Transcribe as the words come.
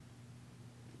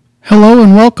Hello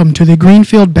and welcome to the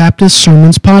Greenfield Baptist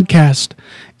Sermons Podcast.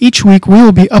 Each week we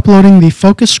will be uploading the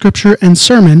focus scripture and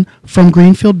sermon from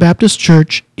Greenfield Baptist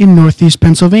Church in Northeast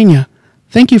Pennsylvania.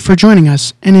 Thank you for joining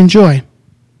us and enjoy.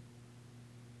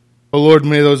 Oh Lord,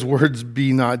 may those words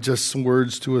be not just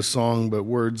words to a song, but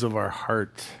words of our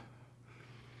heart.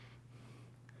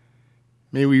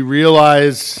 May we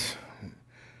realize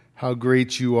how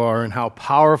great you are and how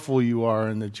powerful you are,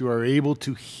 and that you are able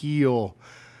to heal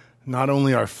not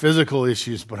only our physical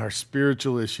issues, but our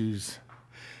spiritual issues,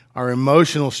 our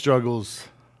emotional struggles.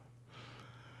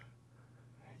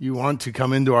 You want to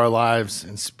come into our lives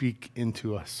and speak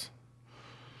into us,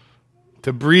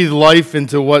 to breathe life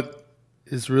into what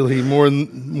is really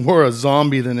more a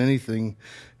zombie than anything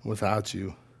without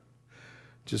you,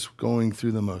 just going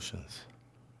through the motions.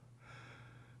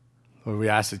 Lord, we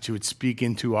ask that you would speak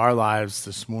into our lives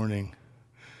this morning.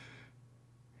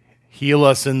 Heal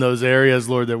us in those areas,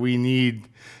 Lord, that we need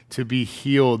to be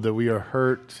healed, that we are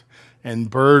hurt and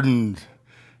burdened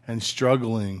and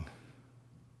struggling.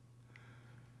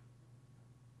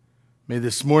 May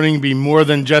this morning be more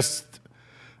than just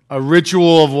a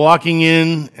ritual of walking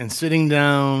in and sitting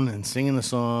down and singing a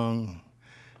song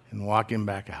and walking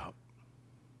back out.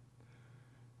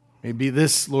 Maybe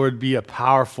this, Lord, be a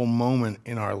powerful moment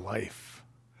in our life.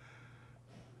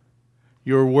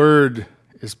 Your word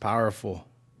is powerful.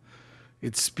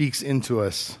 It speaks into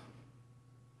us.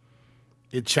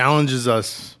 It challenges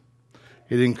us.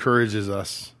 It encourages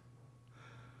us.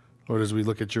 Lord, as we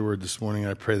look at your word this morning,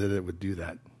 I pray that it would do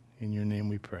that. In your name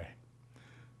we pray.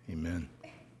 Amen.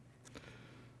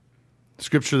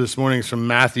 Scripture this morning is from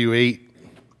Matthew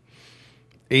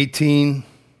 8:18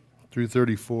 through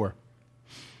 34.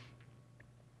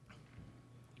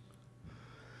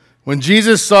 When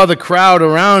Jesus saw the crowd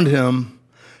around him,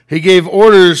 he gave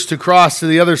orders to cross to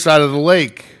the other side of the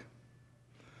lake.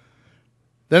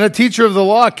 Then a teacher of the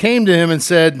law came to him and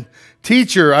said,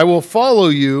 "Teacher, I will follow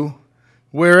you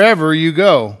wherever you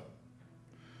go."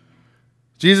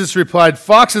 Jesus replied,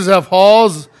 "Foxes have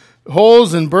holes,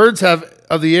 and birds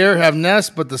of the air have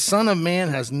nests, but the Son of Man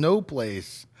has no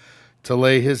place to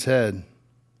lay his head."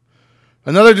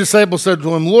 Another disciple said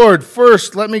to him, "Lord,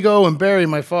 first let me go and bury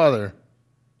my father."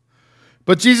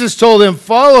 But Jesus told him,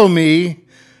 "Follow me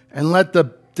and let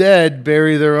the dead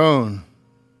bury their own."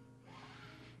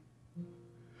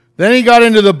 Then he got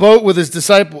into the boat with his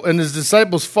disciple, and his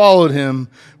disciples followed him.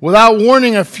 Without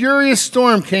warning, a furious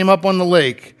storm came up on the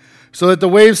lake, so that the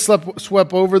waves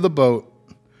swept over the boat.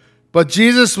 But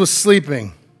Jesus was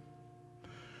sleeping.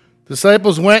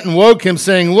 Disciples went and woke him,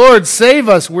 saying, "Lord, save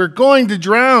us, we're going to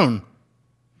drown."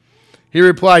 He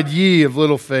replied, "Ye of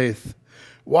little faith,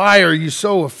 why are you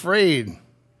so afraid?"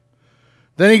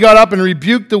 Then he got up and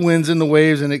rebuked the winds and the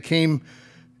waves, and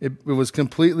it was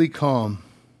completely calm.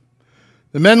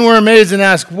 The men were amazed and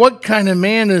asked, "What kind of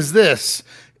man is this?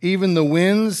 Even the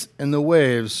winds and the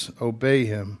waves obey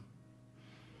him."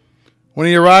 When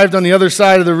he arrived on the other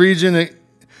side of the region at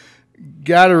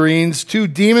Gadarenes, 2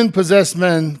 demon-possessed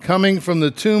men coming from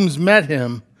the tombs met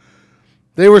him.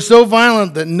 They were so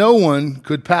violent that no one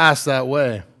could pass that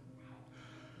way.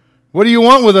 "What do you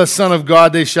want with us, Son of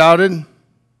God?" they shouted.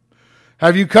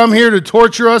 "Have you come here to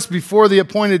torture us before the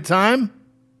appointed time?"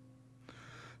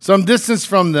 Some distance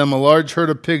from them, a large herd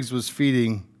of pigs was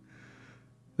feeding.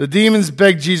 The demons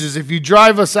begged Jesus, "If you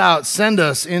drive us out, send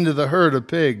us into the herd of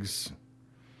pigs."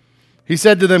 He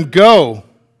said to them, "Go."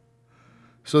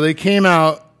 So they came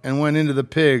out and went into the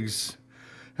pigs,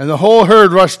 and the whole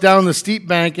herd rushed down the steep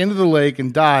bank into the lake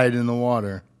and died in the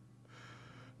water.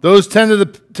 Those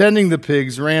tending the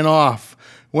pigs ran off,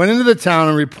 went into the town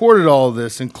and reported all of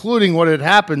this, including what had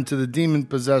happened to the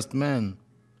demon-possessed men.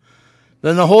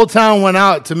 Then the whole town went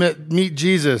out to meet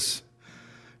Jesus.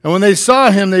 And when they saw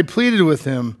him, they pleaded with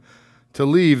him to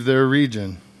leave their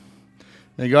region.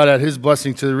 May God add his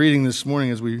blessing to the reading this morning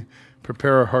as we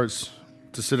prepare our hearts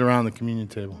to sit around the communion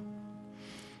table.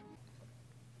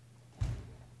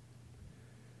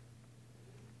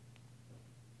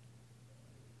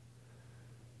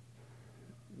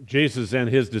 Jesus and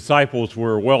his disciples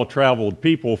were well-traveled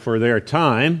people for their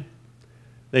time.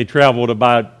 They traveled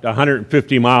about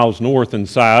 150 miles north and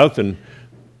south and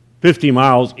 50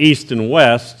 miles east and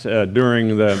west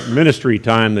during the ministry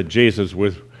time that Jesus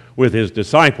was with his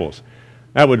disciples.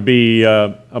 That would be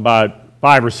about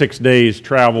 5 or 6 days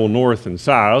travel north and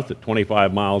south at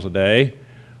 25 miles a day,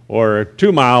 or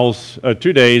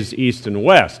 2 days east and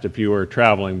west if you were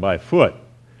traveling by foot.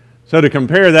 So to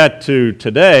compare that to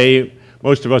today,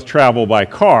 most of us travel by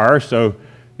car, so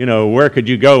where could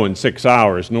you go in 6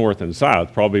 hours north and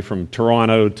south? Probably from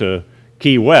Toronto to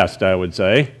Key West, I would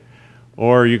say.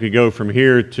 Or you could go from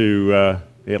here to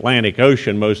the Atlantic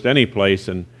Ocean most any place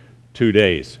in 2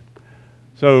 days.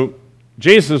 So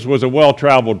Jesus was a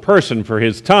well-traveled person for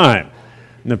his time.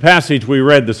 And the passage we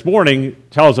read this morning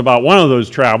tells about one of those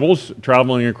travels,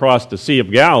 traveling across the Sea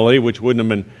of Galilee, which wouldn't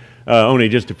have been only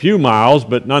just a few miles,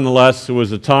 but nonetheless it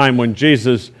was a time when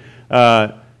Jesus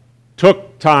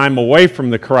took time away from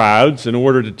the crowds in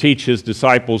order to teach his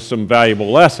disciples some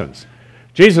valuable lessons.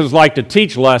 Jesus liked to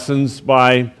teach lessons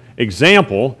by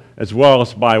example as well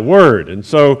as by word. And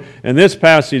so in this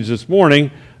passage this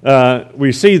morning,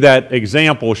 we see that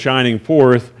example shining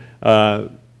forth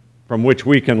from which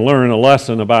we can learn a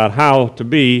lesson about how to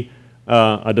be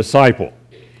a disciple.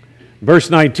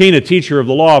 Verse 19, a teacher of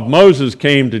the law of Moses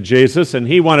came to Jesus, and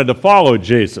he wanted to follow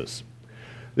Jesus.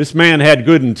 This man had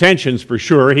good intentions for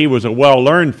sure. He was a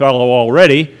well-learned fellow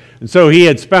already, and so he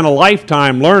had spent a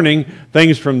lifetime learning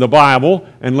things from the Bible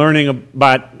and learning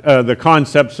about the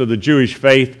concepts of the Jewish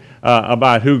faith,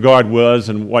 about who God was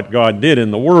and what God did in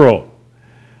the world.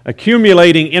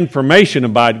 Accumulating information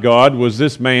about God was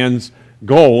this man's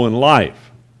goal in life.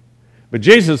 But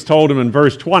Jesus told him in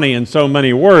verse 20 in so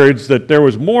many words that there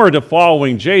was more to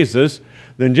following Jesus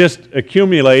than just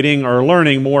accumulating or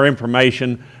learning more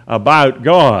information about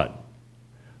God.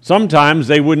 Sometimes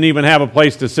they wouldn't even have a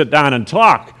place to sit down and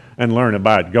talk and learn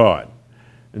about God.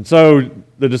 And so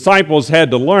the disciples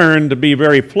had to learn to be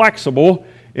very flexible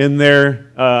in their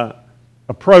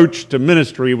approach to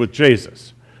ministry with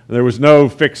Jesus. There was no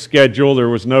fixed schedule. There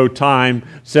was no time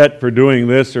set for doing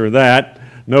this or that.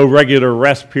 No regular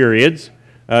rest periods.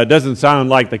 It doesn't sound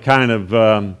like the kind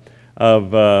of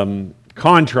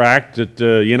contract that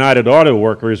United Auto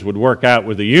Workers would work out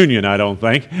with the union, I don't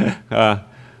think. I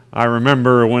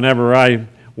remember whenever I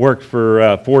worked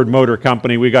for Ford Motor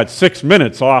Company, we got 6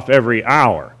 minutes off every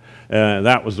hour.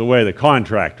 That was the way the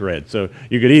contract read. So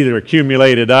you could either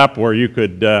accumulate it up or you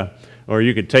could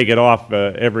take it off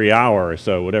every hour or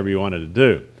so, whatever you wanted to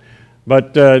do.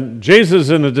 But Jesus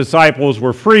and the disciples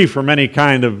were free from any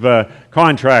kind of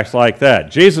contracts like that.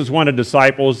 Jesus wanted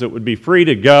disciples that would be free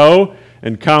to go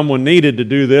and come when needed to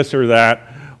do this or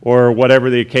that, or whatever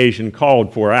the occasion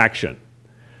called for action.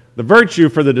 The virtue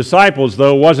for the disciples,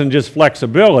 though, wasn't just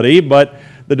flexibility, but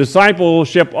the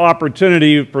discipleship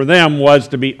opportunity for them was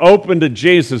to be open to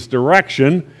Jesus'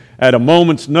 direction at a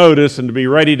moment's notice and to be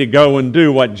ready to go and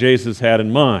do what Jesus had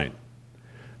in mind.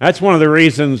 That's one of the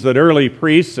reasons that early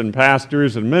priests and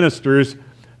pastors and ministers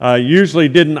usually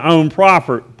didn't own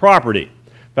property.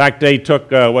 In fact, they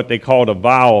took what they called a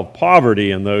vow of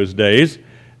poverty in those days,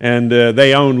 and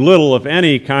they owned little, if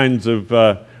any, kinds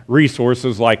of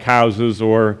resources like houses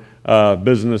or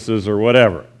businesses or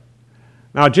whatever.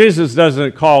 Now, Jesus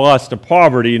doesn't call us to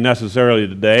poverty necessarily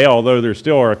today, although there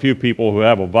still are a few people who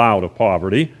have a vow to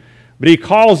poverty. But he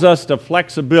calls us to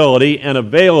flexibility and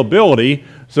availability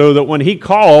so that when he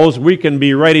calls, we can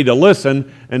be ready to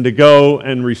listen and to go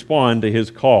and respond to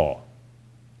his call.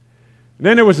 And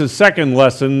then there was a second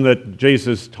lesson that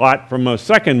Jesus taught from a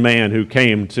second man who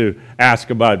came to ask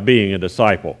about being a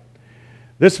disciple.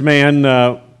 This man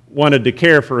wanted to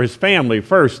care for his family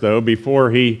first, though, before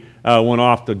he went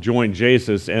off to join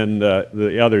Jesus and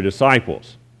the other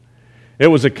disciples. It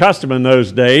was a custom in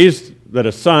those days that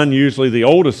a son, usually the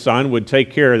oldest son, would take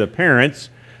care of the parents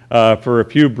for a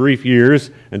few brief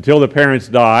years until the parents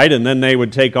died, and then they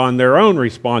would take on their own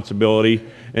responsibility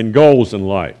and goals in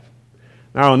life.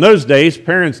 Now, in those days,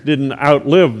 parents didn't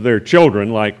outlive their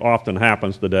children like often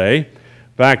happens today.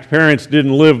 In fact, parents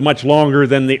didn't live much longer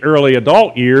than the early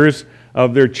adult years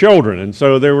of their children, and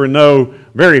so there were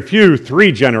very few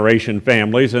three-generation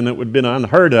families, and it would have been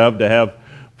unheard of to have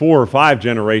 4 or 5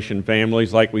 generation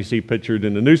families like we see pictured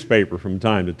in the newspaper from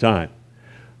time to time.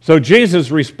 So Jesus'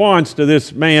 response to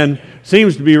this man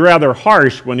seems to be rather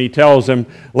harsh when he tells him,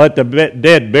 let the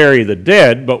dead bury the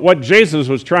dead. But what Jesus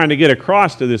was trying to get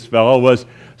across to this fellow was,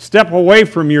 step away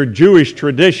from your Jewish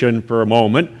tradition for a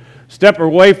moment. Step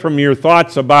away from your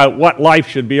thoughts about what life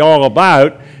should be all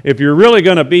about. If you're really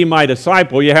going to be my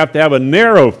disciple, you have to have a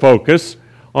narrow focus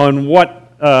on what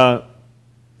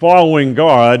following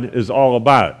God is all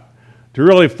about. To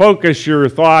really focus your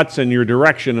thoughts and your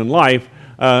direction in life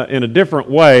in a different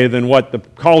way than what the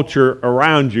culture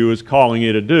around you is calling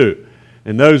you to do.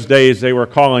 In those days, they were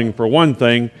calling for one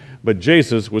thing, but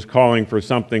Jesus was calling for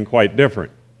something quite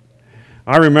different.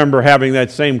 I remember having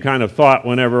that same kind of thought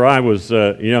whenever I was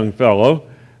a young fellow.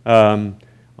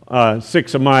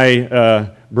 6 of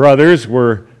my brothers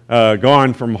were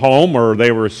gone from home, or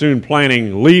they were soon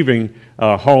planning leaving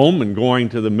home and going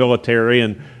to the military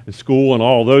and school and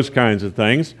all those kinds of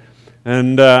things.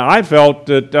 And I felt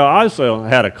that I also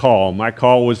had a call. My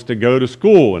call was to go to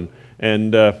school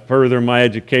and further my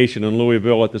education in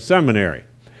Louisville at the seminary.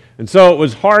 And so it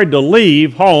was hard to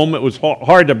leave home. It was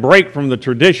hard to break from the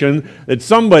tradition that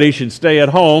somebody should stay at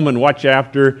home and watch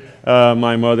after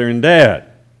my mother and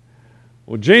dad.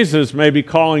 Well, Jesus may be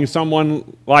calling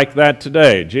someone like that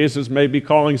today. Jesus may be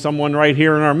calling someone right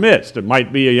here in our midst. It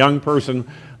might be a young person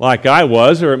like I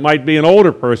was, or it might be an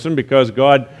older person, because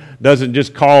God doesn't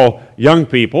just call young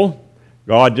people.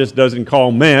 God just doesn't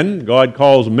call men. God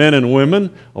calls men and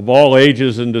women of all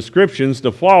ages and descriptions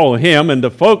to follow Him and to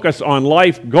focus on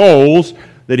life goals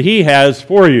that He has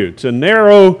for you, to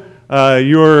narrow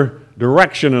your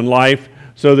direction in life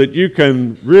so that you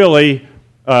can really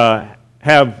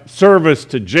have service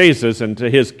to Jesus and to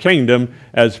His kingdom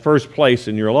as first place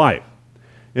in your life.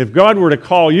 If God were to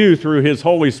call you through His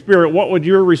Holy Spirit, what would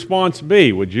your response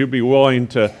be? Would you be willing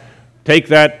to take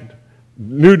that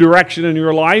new direction in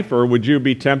your life, or would you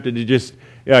be tempted to just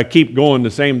keep going the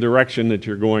same direction that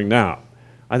you're going now?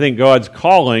 I think God's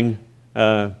calling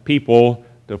people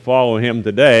to follow Him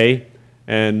today,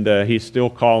 and He's still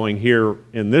calling here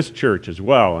in this church as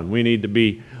well. And we need to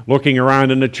be looking around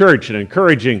in the church and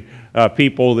encouraging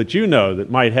people that you know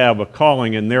that might have a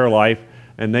calling in their life,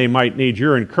 and they might need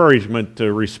your encouragement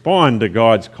to respond to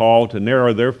God's call, to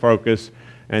narrow their focus,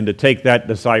 and to take that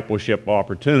discipleship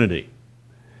opportunity.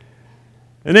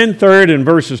 And then third, in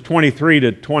verses 23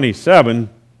 to 27,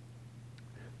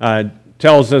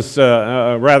 tells us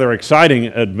a rather exciting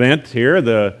event here,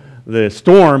 the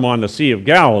storm on the Sea of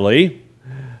Galilee.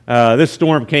 This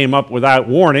storm came up without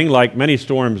warning, like many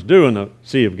storms do in the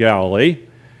Sea of Galilee,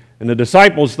 and the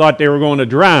disciples thought they were going to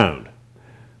drown.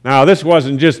 Now, this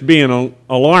wasn't just being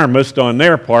alarmist on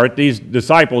their part. These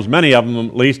disciples, many of them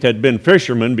at least, had been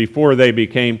fishermen before they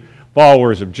became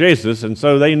followers of Jesus, and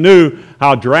so they knew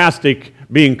how drastic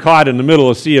being caught in the middle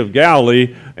of the Sea of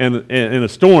Galilee and in a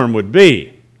storm would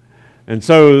be. And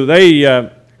so they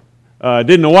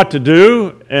didn't know what to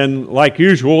do, and like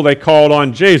usual, they called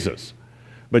on Jesus.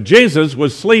 But Jesus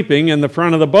was sleeping in the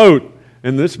front of the boat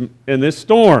in this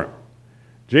storm.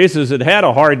 Jesus had had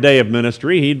a hard day of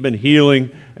ministry. He'd been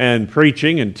healing and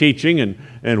preaching and teaching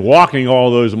and walking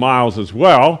all those miles as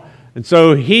well. And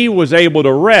so he was able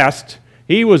to rest.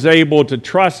 He was able to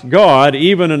trust God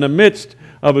even in the midst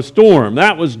of a storm.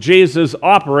 That was Jesus'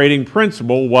 operating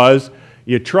principle, was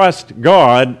you trust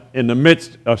God in the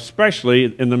midst,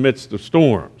 especially in the midst of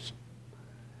storms.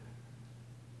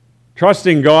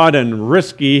 Trusting God in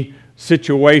risky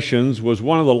situations was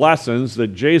one of the lessons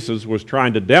that Jesus was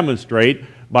trying to demonstrate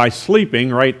by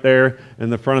sleeping right there in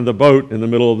the front of the boat in the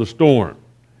middle of the storm.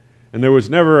 And there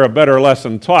was never a better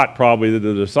lesson taught probably to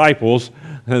the disciples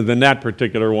than that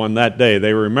particular one that day.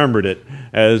 They remembered it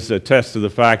as a test of the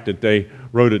fact that they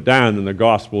wrote it down in the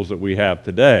Gospels that we have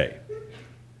today.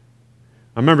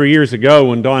 I remember years ago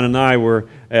when Dawn and I were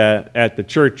at the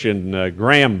church in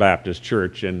Graham Baptist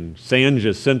Church in San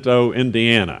Jacinto,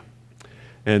 Indiana.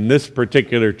 And this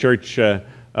particular church,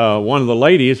 one of the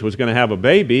ladies was going to have a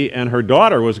baby, and her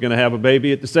daughter was going to have a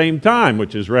baby at the same time,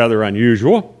 which is rather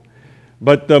unusual.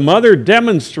 But the mother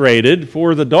demonstrated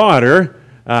for the daughter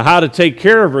how to take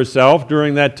care of herself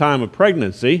during that time of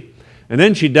pregnancy. And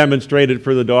then she demonstrated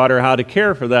for the daughter how to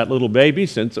care for that little baby,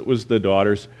 since it was the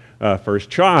daughter's first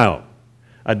child.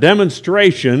 A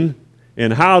demonstration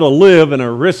in how to live in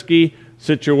a risky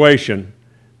situation.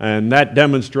 And that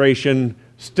demonstration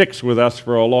sticks with us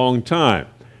for a long time.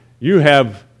 You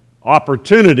have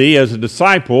opportunity as a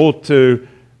disciple to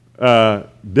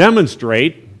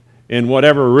demonstrate in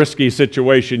whatever risky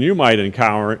situation you might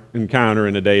encounter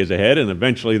in the days ahead, and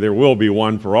eventually there will be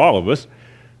one for all of us.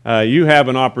 You have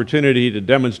an opportunity to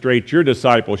demonstrate your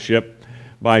discipleship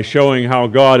by showing how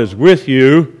God is with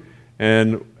you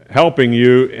and helping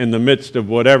you in the midst of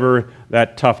whatever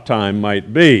that tough time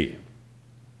might be.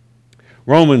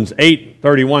 Romans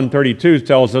 8:31-32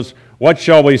 tells us, "What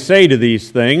shall we say to these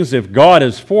things? If God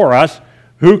is for us,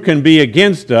 who can be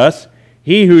against us?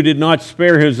 He who did not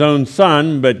spare his own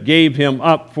son, but gave him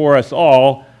up for us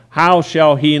all, how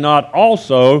shall he not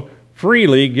also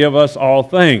freely give us all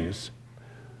things?"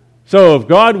 So if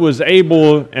God was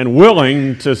able and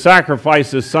willing to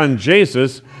sacrifice his son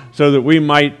Jesus so that we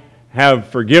might have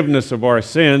forgiveness of our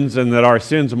sins and that our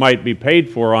sins might be paid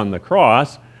for on the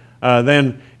cross,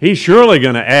 then he's surely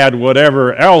going to add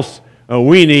whatever else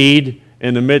we need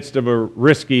in the midst of a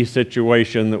risky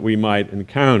situation that we might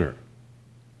encounter.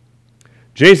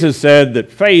 Jesus said that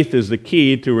faith is the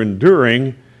key to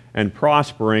enduring and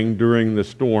prospering during the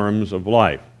storms of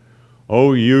life.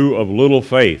 "O you of little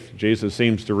faith." Jesus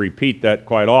seems to repeat that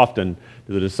quite often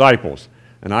to the disciples.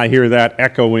 And I hear that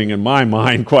echoing in my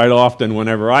mind quite often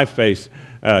whenever I face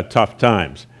tough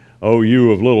times. "O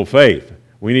you of little faith."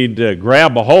 We need to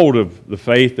grab a hold of the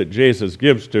faith that Jesus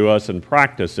gives to us and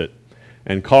practice it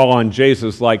and call on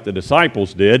Jesus like the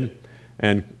disciples did,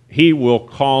 and he will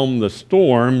calm the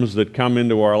storms that come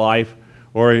into our life,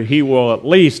 or he will at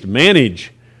least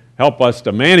help us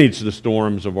to manage the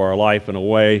storms of our life in a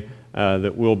way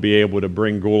that we'll be able to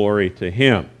bring glory to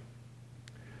him.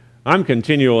 I'm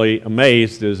continually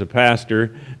amazed as a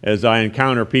pastor as I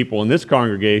encounter people in this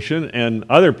congregation and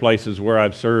other places where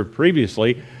I've served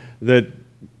previously that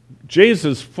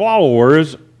Jesus'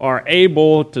 followers are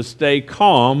able to stay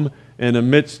calm in the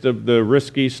midst of the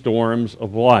risky storms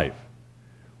of life.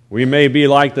 We may be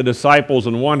like the disciples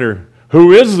and wonder,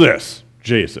 who is this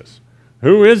Jesus?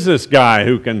 Who is this guy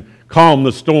who can calm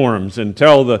the storms and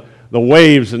tell the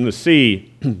waves and the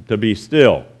sea to be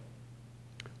still?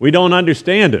 We don't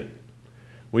understand it.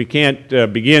 We can't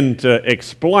begin to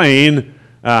explain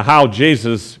how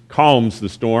Jesus calms the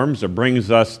storms or brings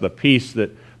us the peace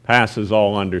that passes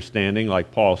all understanding,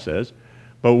 like Paul says,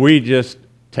 but we just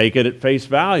take it at face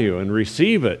value and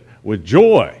receive it with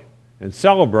joy and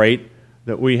celebrate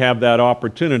that we have that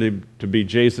opportunity to be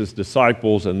Jesus'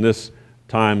 disciples in this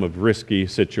time of risky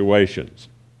situations.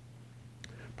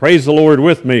 Praise the Lord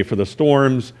with me for the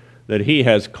storms that he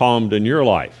has calmed in your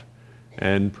life,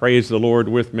 and praise the Lord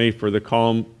with me for the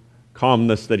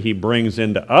calmness that he brings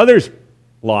into others'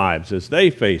 lives as they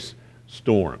face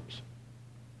storms.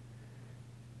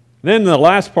 Then the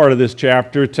last part of this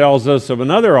chapter tells us of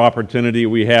another opportunity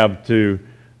we have to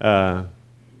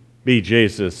be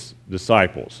Jesus'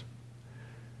 disciples.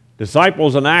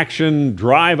 Disciples in action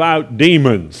drive out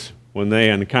demons when they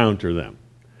encounter them.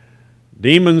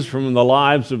 Demons from the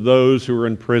lives of those who are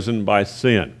imprisoned by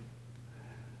sin.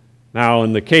 Now,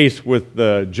 in the case with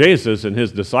Jesus and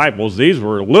his disciples, these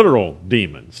were literal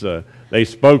demons. They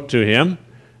spoke to him,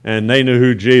 and they knew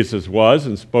who Jesus was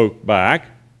and spoke back.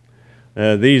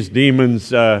 These demons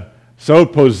so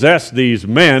possessed these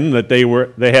men that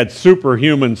they had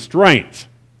superhuman strength.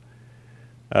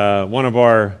 One of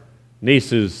our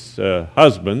niece's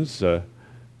husbands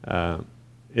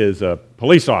is a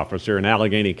police officer in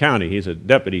Allegheny County. He's a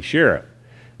deputy sheriff.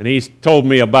 And he's told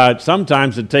me about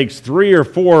sometimes it takes 3 or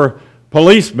 4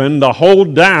 policemen to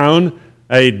hold down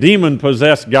a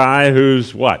demon-possessed guy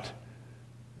who's what?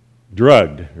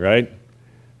 Drugged, right?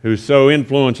 Who's so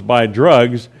influenced by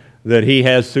drugs that he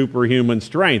has superhuman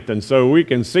strength. And so we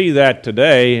can see that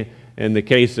today in the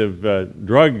case of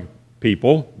drugged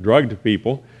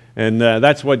people. And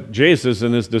that's what Jesus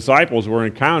and his disciples were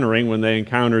encountering when they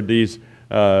encountered these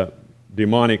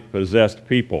demonic-possessed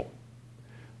people.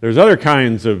 There's other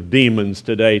kinds of demons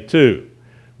today, too.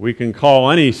 We can call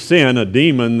any sin a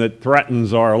demon that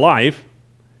threatens our life.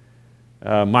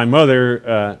 My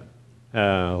mother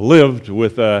lived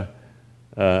with a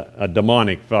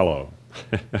demonic fellow.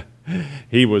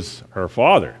 He was her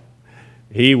father.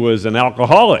 He was an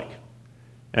alcoholic.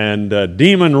 And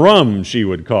demon rum, she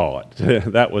would call it.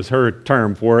 That was her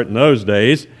term for it in those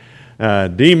days.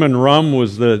 Demon rum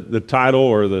was the title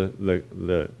or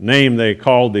the name they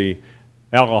called the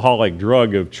alcoholic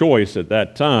drug of choice at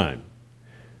that time.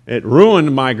 It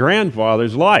ruined my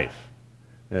grandfather's life.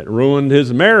 It ruined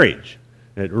his marriage.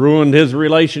 It ruined his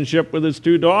relationship with his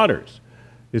 2 daughters.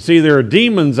 You see, there are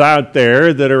demons out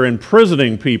there that are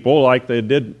imprisoning people like they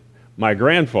did my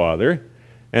grandfather,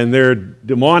 and there are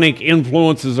demonic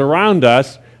influences around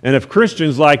us. And if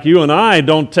Christians like you and I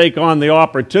don't take on the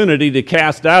opportunity to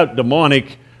cast out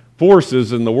demonic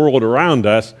forces in the world around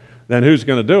us, then who's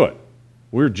going to do it?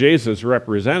 We're Jesus'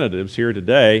 representatives here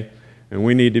today, and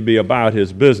we need to be about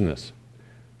his business.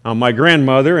 Now, my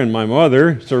grandmother and my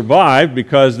mother survived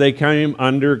because they came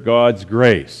under God's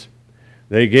grace.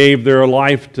 They gave their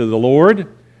life to the Lord,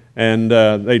 and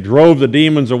they drove the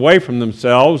demons away from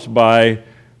themselves by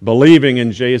believing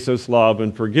in Jesus' love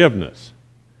and forgiveness.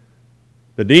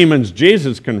 The demons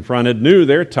Jesus confronted knew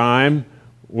their time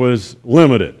was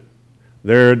limited.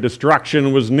 Their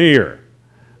destruction was near.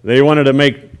 They wanted to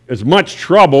make as much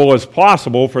trouble as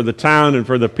possible for the town and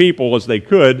for the people as they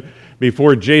could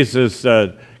before Jesus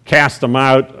cast them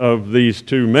out of these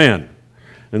 2 men.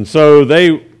 And so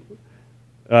they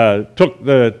took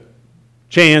the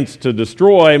chance to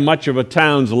destroy much of a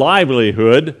town's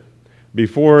livelihood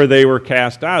before they were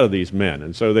cast out of these men.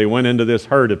 And so they went into this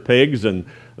herd of pigs, and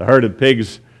the herd of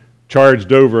pigs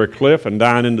charged over a cliff and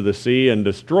down into the sea and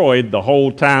destroyed the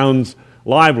whole town's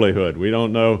livelihood. We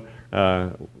don't know,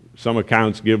 some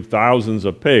accounts give thousands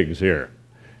of pigs here.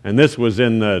 And this was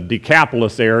in the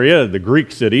Decapolis area, the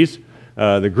Greek cities.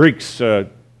 The Greeks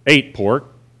ate pork.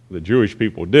 The Jewish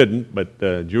people didn't, but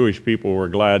the Jewish people were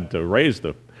glad to raise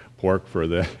the pork for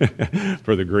the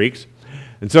for the Greeks.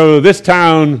 And so this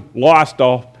town lost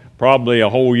a probably a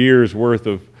whole year's worth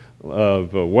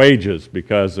of wages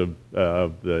because of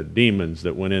the demons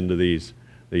that went into these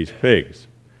pigs.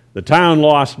 The town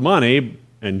lost money,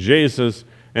 and Jesus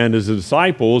and his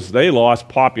disciples, they lost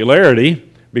popularity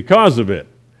because of it.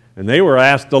 And they were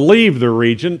asked to leave the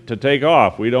region, to take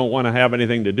off. We don't want to have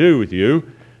anything to do with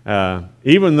you.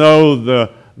 Even though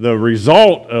the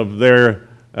result of their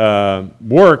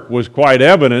work was quite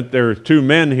evident, there are two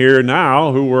men here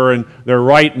now who were in their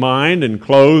right mind and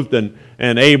clothed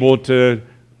and able to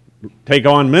take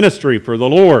on ministry for the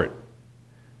Lord.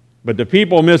 But the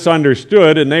people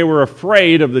misunderstood, and they were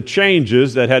afraid of the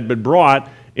changes that had been brought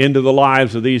into the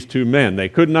lives of these two men. They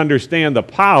couldn't understand the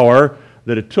power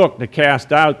that it took to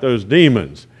cast out those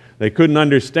demons. They couldn't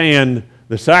understand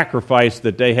the sacrifice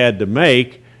that they had to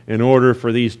make in order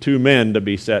for these two men to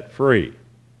be set free.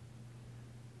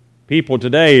 People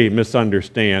today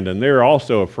misunderstand, and they're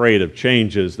also afraid of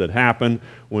changes that happen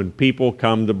when people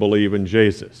come to believe in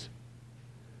Jesus.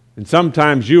 And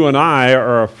sometimes you and I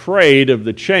are afraid of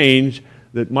the change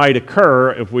that might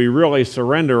occur if we really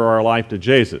surrender our life to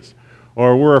Jesus.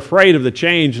 Or we're afraid of the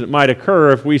change that might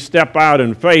occur if we step out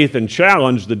in faith and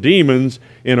challenge the demons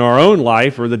in our own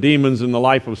life or the demons in the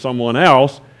life of someone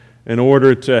else in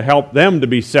order to help them to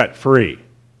be set free.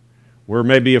 We're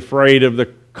maybe afraid of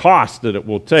the cost that it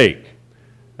will take.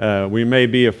 We may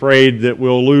be afraid that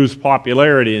we'll lose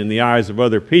popularity in the eyes of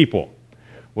other people.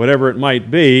 Whatever it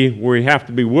might be, we have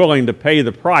to be willing to pay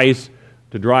the price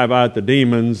to drive out the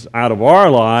demons out of our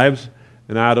lives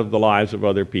and out of the lives of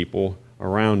other people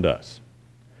around us.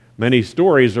 Many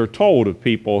stories are told of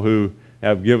people who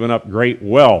have given up great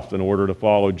wealth in order to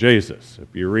follow Jesus.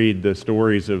 If you read the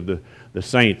stories of the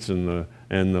saints and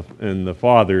the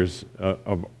fathers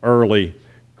of early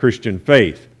Christian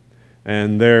faith,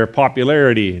 and their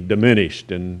popularity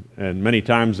diminished, and many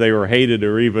times they were hated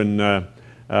or even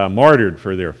martyred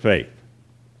for their faith,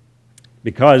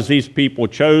 because these people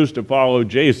chose to follow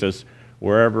Jesus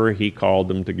wherever he called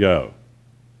them to go.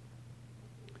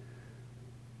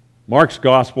 Mark's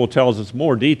gospel tells us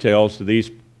more details to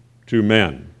these two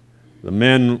men. The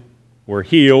men were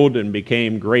healed and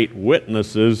became great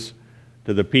witnesses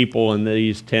to the people in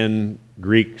these 10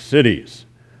 Greek cities.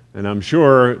 And I'm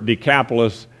sure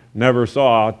Decapolis never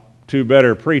saw two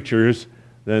better preachers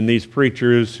than these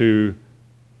preachers who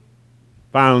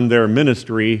found their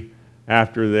ministry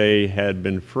after they had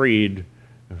been freed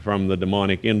from the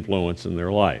demonic influence in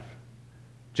their life.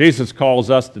 Jesus calls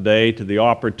us today to the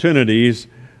opportunities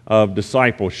of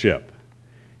discipleship.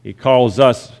 He calls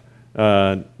us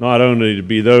not only to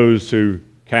be those who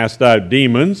cast out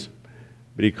demons,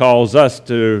 but he calls us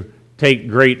to take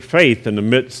great faith in the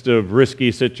midst of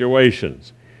risky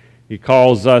situations. He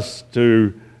calls us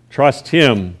to trust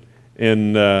him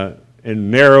and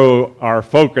narrow our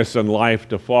focus in life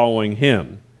to following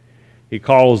him. He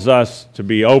calls us to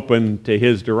be open to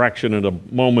his direction at a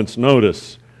moment's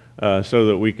notice so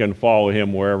that we can follow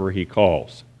him wherever he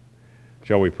calls.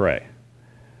 Shall we pray?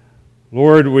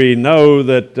 Lord, we know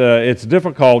that it's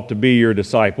difficult to be your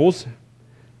disciples.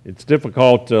 It's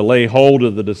difficult to lay hold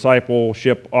of the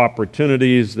discipleship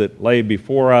opportunities that lay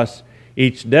before us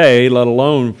each day, let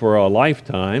alone for a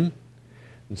lifetime.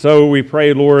 And so we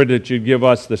pray, Lord, that you'd give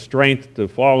us the strength to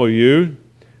follow you,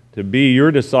 to be your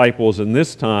disciples in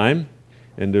this time,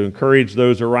 and to encourage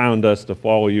those around us to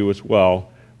follow you as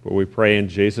well. For we pray in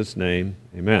Jesus' name,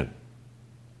 amen.